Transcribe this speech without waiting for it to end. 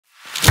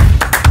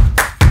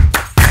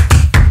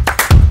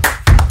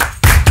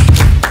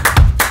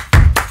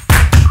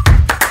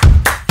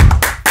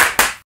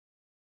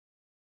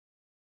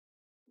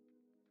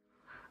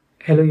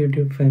Hello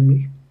YouTube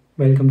family,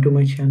 welcome to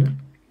my channel.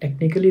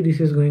 Technically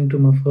this is going to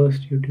my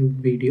first YouTube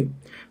video,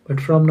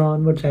 but from now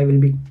onwards I will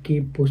be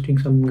keep posting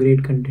some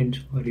great contents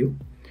for you.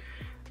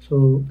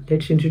 So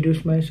let's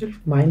introduce myself.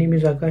 My name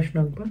is Akash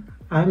Nagpal.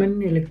 I am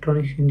an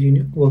electronics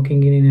engineer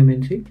working in an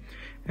MNC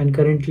and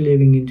currently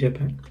living in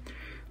Japan.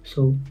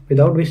 So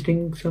without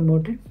wasting some more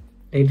time,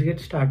 let's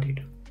get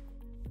started.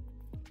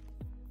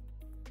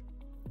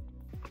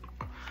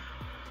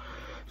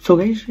 So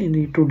guys,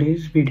 in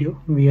today's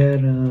video we are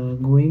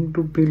going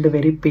to build a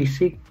very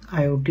basic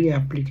IoT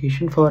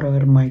application for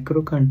our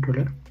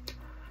microcontroller.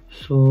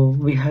 So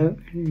we have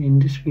in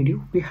this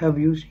video we have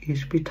used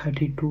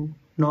ESP32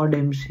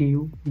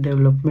 NodeMCU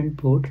Development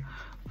Board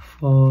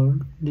for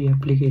the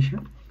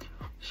application.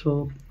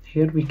 So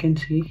here we can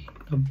see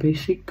a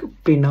basic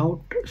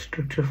pinout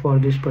structure for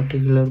this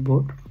particular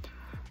board.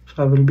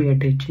 So I will be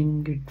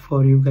attaching it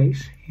for you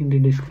guys in the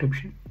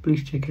description.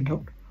 Please check it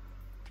out.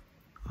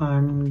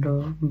 And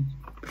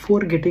before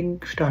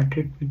getting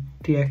started with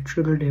the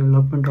actual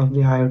development of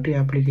the IoT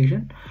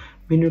application,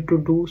 we need to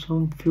do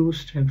some few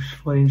steps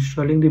for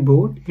installing the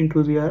board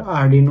into the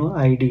Arduino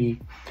IDE.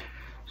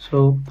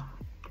 So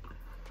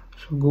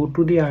go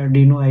to the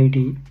Arduino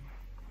IDE,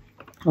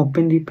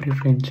 open the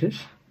preferences,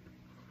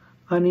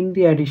 and in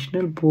the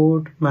additional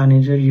board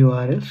manager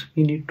URLs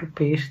we need to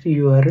paste the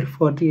URL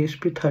for the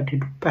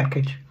ESP32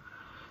 package.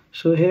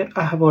 So here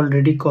I have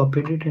already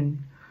copied it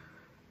and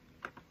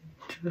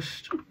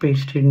just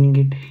pasting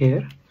it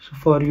here. So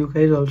for you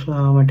guys also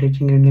I am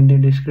attaching it in the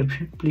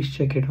description. Please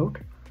check it out.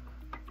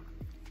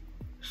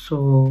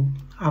 So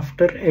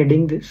after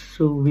adding this,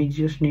 so we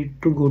just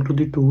need to go to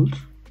the tools,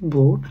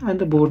 board, and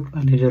the board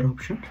manager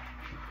option.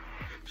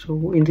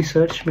 So in the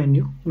search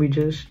menu we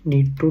just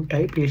need to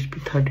type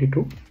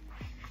ESP32,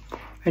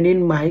 and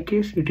in my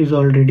case it is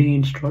already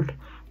installed,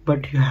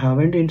 but you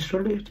haven't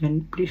installed it,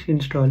 then please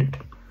install it.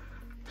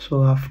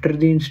 So after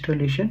the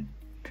installation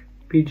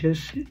we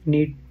just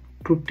need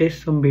to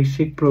test some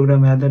basic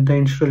program whether the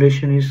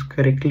installation is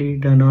correctly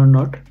done or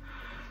not.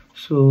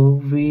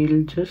 So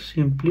we'll just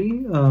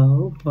simply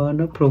run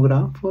a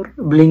program for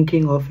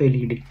blinking of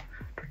LED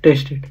to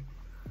test it.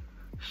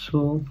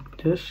 So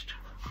just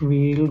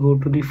we'll go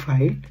to the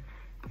file,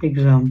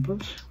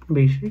 examples,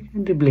 basic,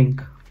 and the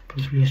blink.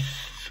 Yes.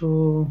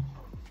 So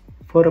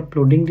for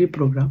uploading the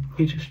program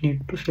we just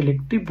need to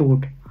select the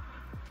board.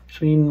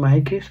 So in my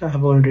case I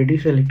have already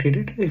selected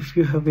it. If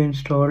you have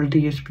installed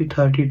the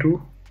ESP32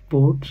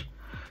 boards,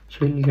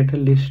 so you'll get a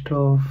list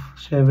of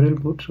several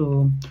boards.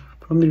 So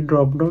from the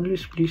drop down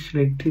list please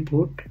select the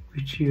board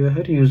which you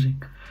are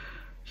using.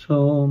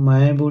 So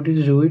my board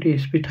is Zoid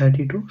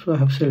ESP32, so I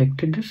have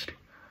selected this.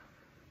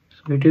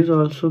 So it is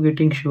also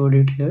getting showed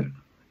it here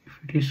if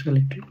it is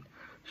selected.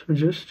 So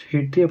just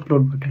hit the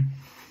upload button.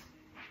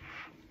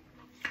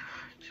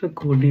 So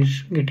code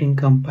is getting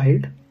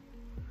compiled.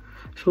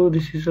 So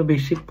this is a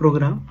basic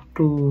program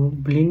to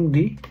blink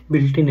the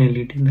built-in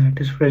LED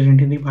that is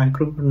present in the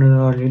microcontroller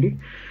already.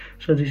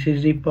 So this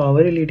is the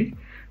power LED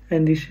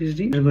and this is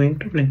the going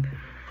to blink.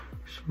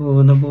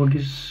 So the board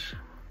is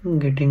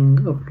getting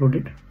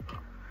uploaded.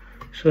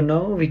 So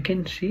now we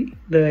can see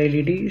the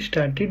LED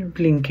started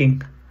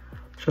blinking.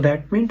 So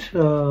that means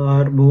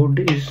our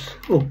board is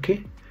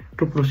okay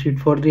to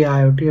proceed for the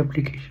IoT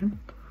application.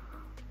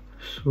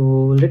 So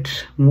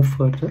let's move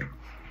further.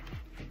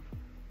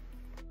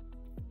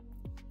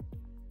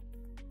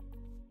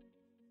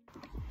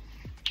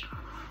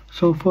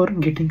 So for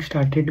getting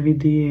started with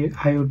the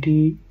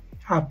IoT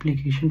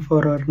application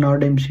for our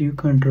NodeMCU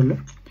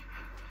controller,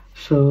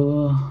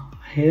 so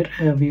here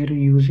we are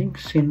using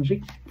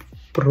SINRIC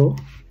Pro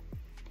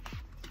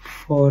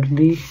for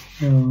the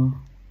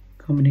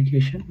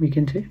communication, we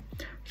can say.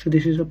 So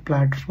this is a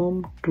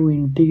platform to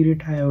integrate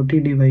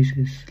IoT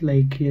devices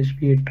like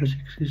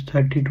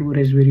ESP32,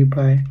 Raspberry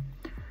Pi,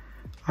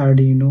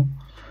 Arduino.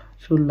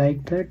 So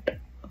like that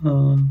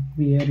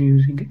we are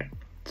using it.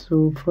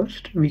 So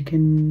first we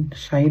can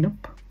sign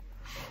up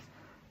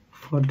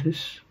for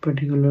this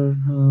particular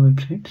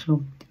website.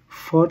 So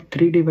for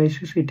 3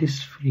 devices it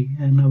is free,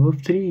 and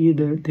above 3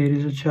 there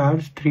is a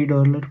charge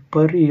 $3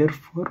 per year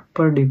for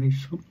per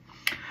device. So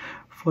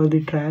for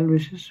the trial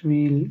basis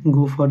we'll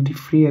go for the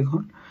free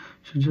account.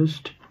 So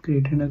just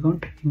create an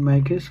account. In my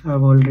case I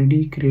have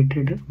already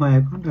created my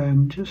account. I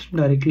am just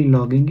directly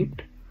logging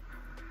it.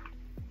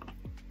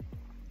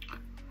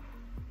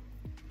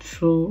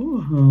 So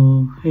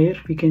here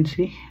we can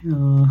see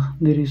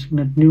there is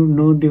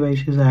no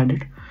devices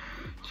added.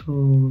 So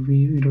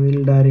we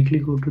will directly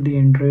go to the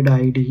Android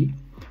IDE.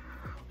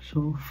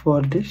 So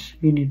for this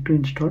we need to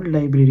install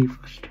library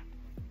first.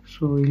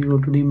 So we'll go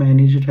to the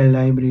managed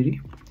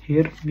library.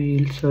 Here we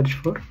will search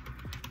for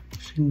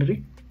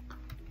SINRIC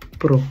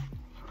Pro.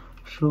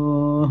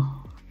 So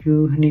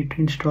you need to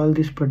install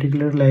this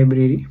particular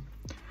library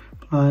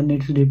and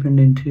its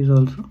dependencies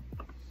also.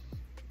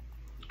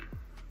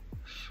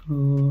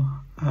 So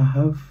I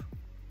have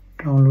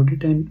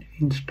downloaded and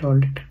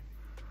installed it.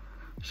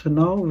 So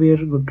now we are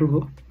good to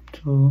go.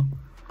 So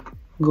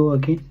go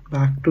again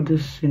back to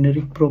this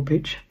SINRIC Pro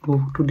page,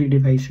 go to the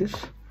devices,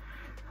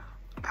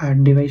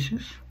 add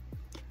devices.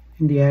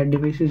 In the add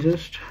devices,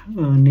 just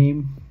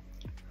name.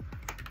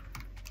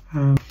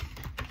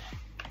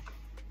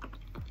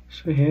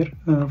 So here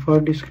for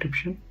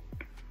description,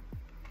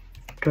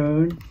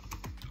 turn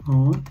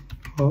on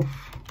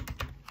off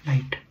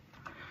light.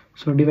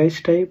 So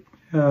device type,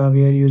 we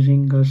are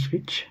using a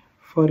switch.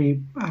 For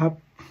app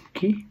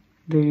key,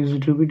 there is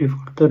to be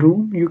default. The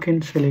room you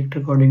can select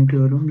according to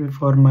your room.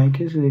 For my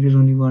case, there is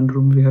only one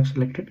room we have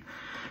selected.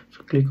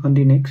 So click on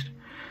the next.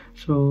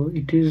 So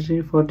it is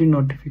for the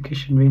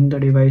notification when the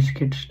device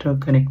gets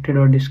connected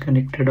or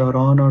disconnected or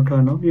on or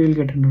turn off, you will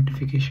get a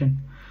notification.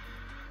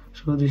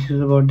 So this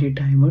is about the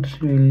timers.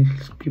 We will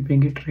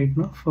skipping it right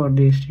now. For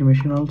the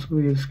estimation also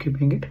we will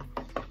skipping it.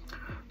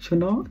 So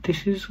now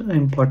this is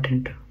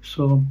important.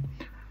 So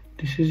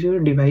this is your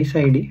device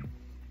ID,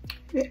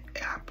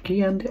 app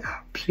key and the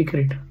app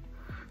secret.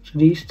 So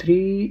these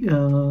three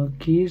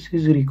keys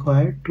is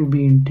required to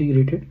be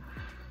integrated.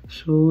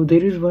 So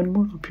there is one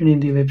more option in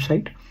the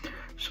website.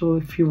 So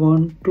if you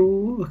want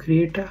to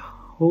create a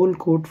whole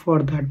code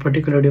for that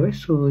particular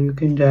device, so you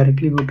can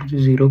directly go to the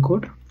zero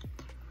code.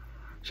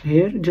 So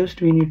here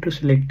just we need to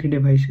select the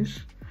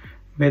devices,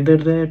 whether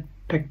the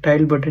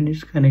tactile button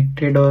is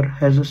connected or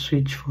has a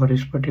switch for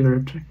this particular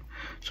website.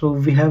 So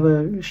we have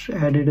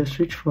added a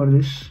switch for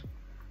this.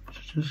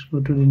 So just go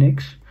to the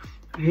next.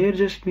 Here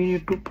just we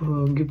need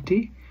to give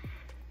the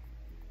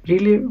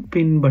relay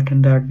pin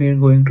button that we are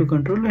going to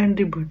control and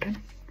the button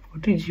for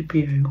the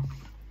GPIO.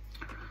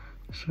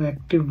 So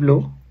active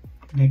low,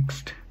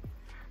 next.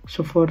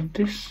 So for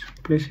this,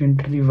 please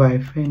enter the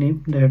Wi-Fi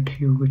name that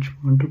you which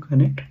want to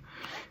connect.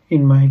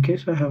 In my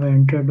case, I have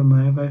entered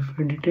my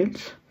Wi-Fi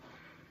details.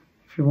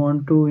 If you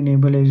want to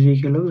enable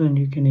SDK logs, then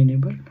you can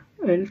enable.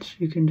 Else,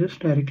 you can just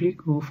directly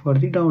go for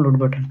the download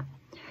button.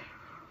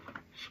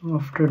 So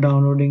after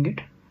downloading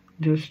it,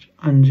 just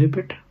unzip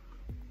it.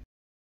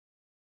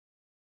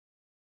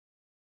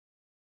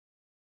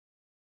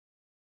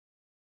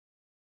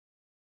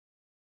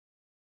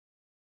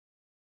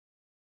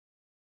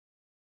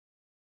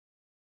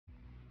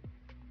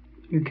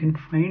 You can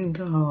find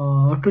the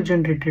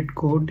auto-generated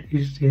code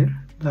is there,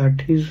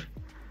 that is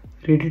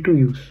ready to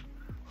use.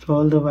 So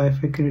all the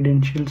Wi-Fi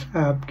credentials,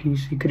 app key,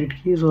 secret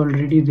key is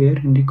already there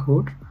in the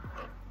code.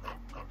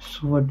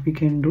 So what we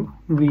can do,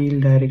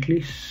 we'll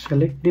directly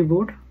select the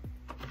board.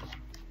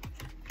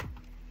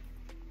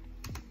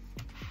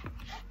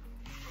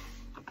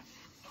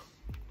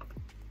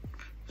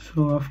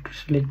 So after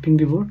selecting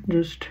the board,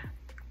 just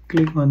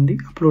click on the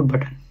upload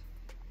button.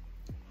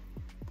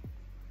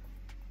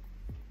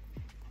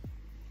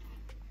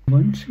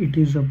 Once it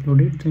is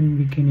uploaded, then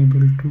we can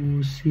able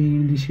to see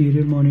in the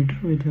serial monitor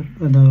whether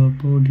the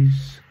board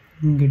is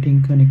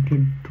getting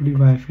connected to the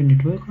Wi-Fi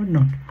network or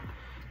not.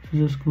 So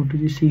just go to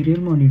the serial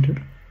monitor.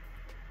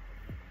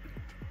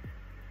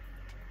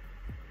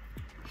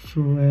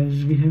 So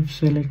as we have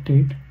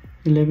selected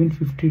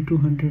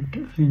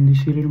 1150-200 in the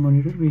serial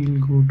monitor, we will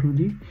go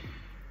to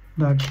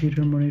that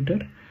serial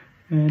monitor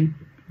and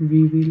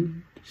we will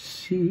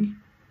see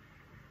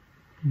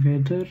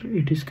whether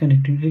it is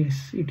connecting.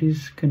 Yes, it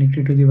is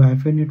connected to the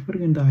Wi-Fi network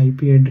and the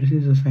IP address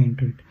is assigned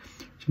to it.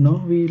 So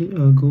now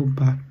we'll go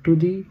back to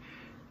the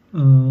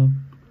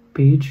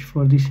page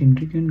for the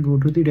SINRIC and go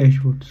to the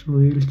dashboard. So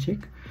we will check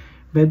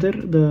whether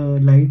the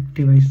light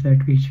device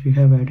that which we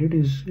have added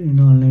is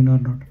online or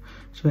not.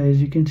 So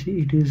as you can see,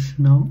 it is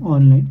now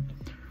online.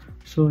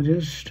 So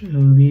just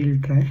we'll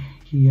try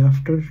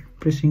after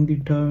pressing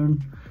the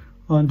turn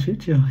on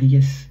switch.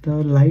 Yes, the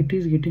light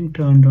is getting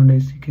turned on,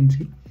 as you can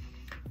see.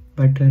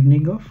 By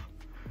turning off,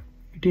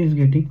 it is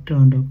getting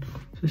turned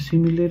off. So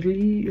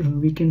similarly,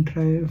 we can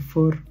try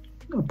for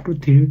up to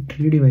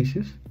three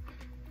devices.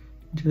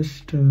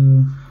 Just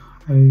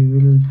I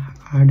will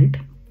add it.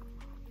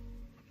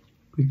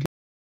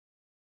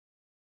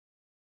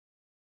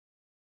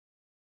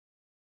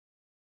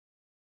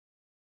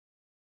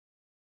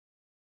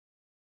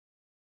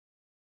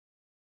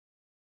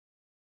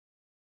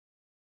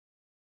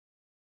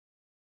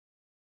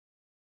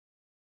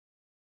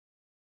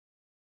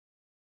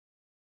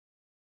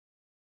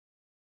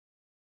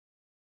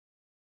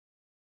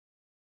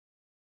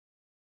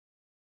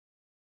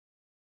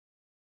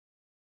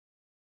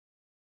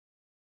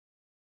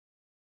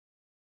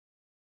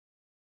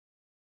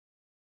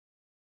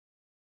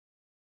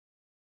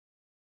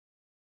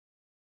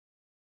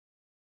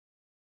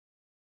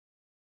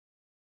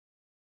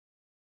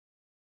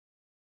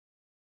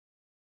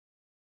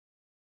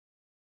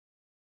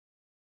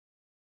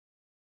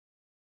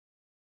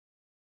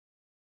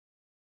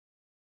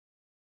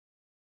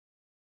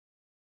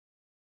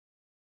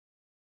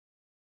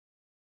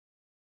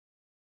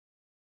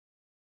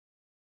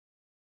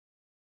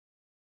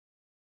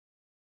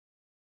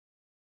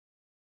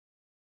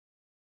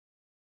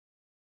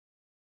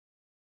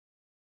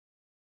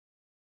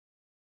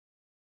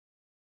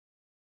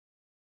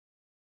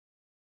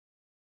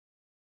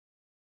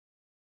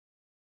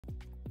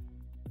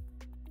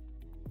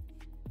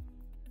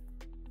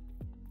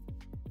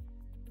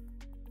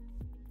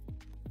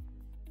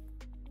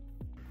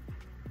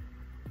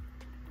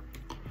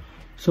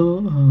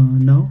 So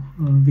now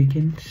we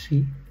can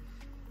see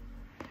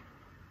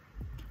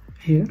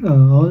here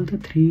all the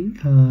three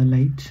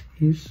lights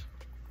is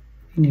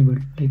enabled,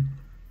 like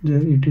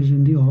it is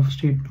in the off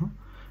state now.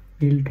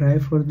 We'll try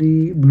for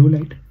the blue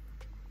light.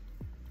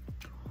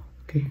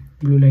 Okay,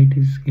 blue light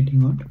is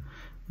getting on.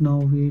 Now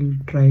we'll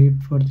try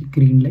it for the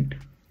green light.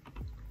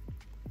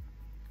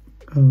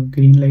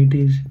 Green light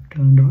is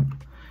turned on.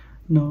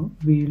 Now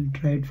we'll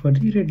try it for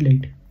the red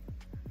light.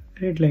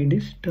 Red light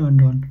is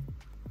turned on.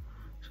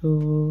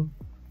 So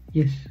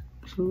yes,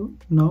 so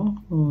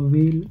now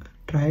we'll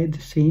try the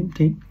same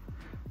thing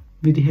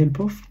with the help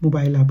of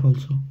mobile app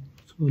also.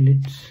 So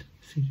let's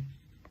see.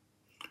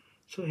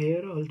 So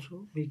here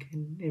also we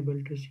can able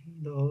to see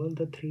all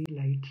the three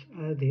lights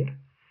are there.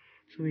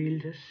 So we'll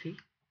just see.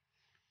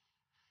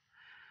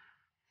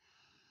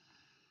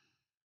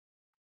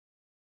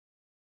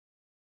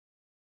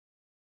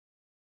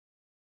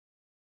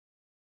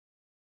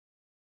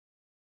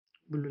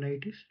 Blue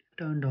light is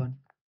turned on.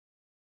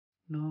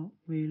 Now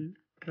we'll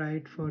try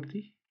it for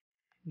the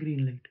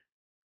green light.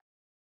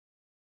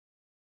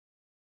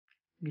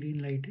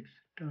 Green light is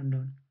turned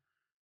on.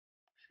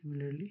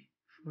 Similarly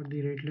for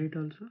the red light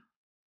also,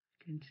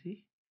 you can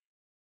see.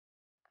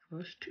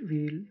 First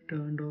we'll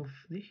turn off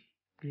the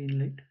green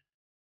light.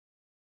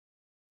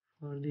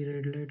 For the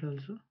red light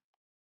also,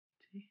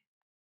 see,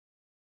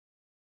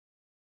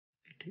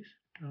 it is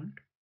turned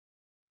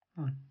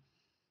on.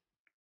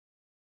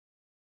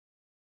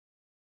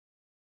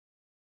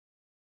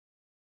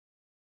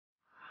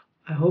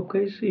 I hope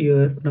guys you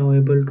are now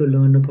able to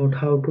learn about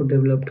how to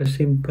develop a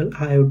simple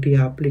IoT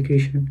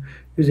application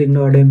using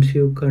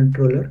NodeMCU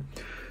controller.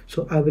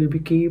 So I will be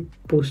keep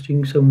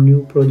posting some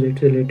new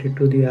projects related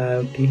to the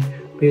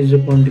IoT based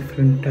upon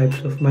different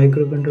types of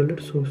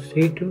microcontrollers. So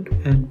stay tuned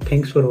and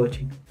thanks for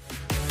watching.